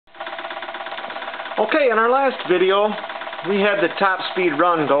Okay, in our last video, we had the top speed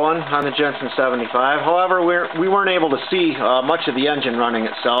run going on the Jensen 75. However, we weren't able to see much of the engine running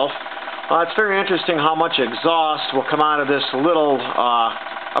itself. It's very interesting how much exhaust will come out of this little,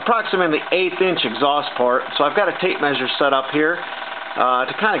 approximately 1/8" exhaust port. So I've got a tape measure set up here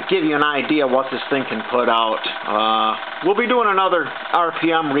to kind of give you an idea what this thing can put out. We'll be doing another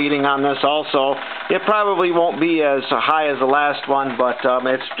RPM reading on this also. It probably won't be as high as the last one, but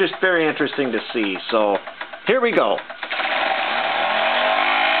it's just very interesting to see. So here we go.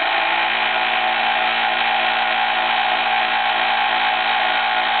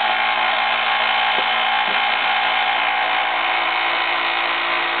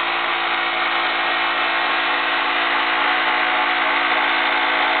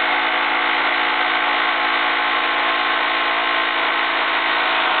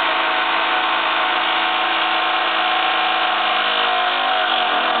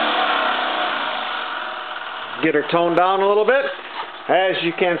 Get her toned down a little bit. As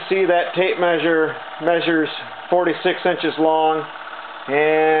you can see, that tape measure measures 46 inches long,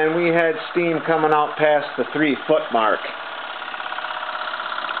 and we had steam coming out past the 3-foot mark.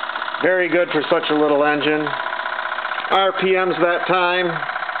 Very good for such a little engine. RPMs that time,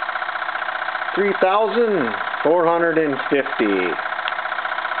 3,450.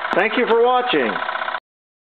 Thank you for watching.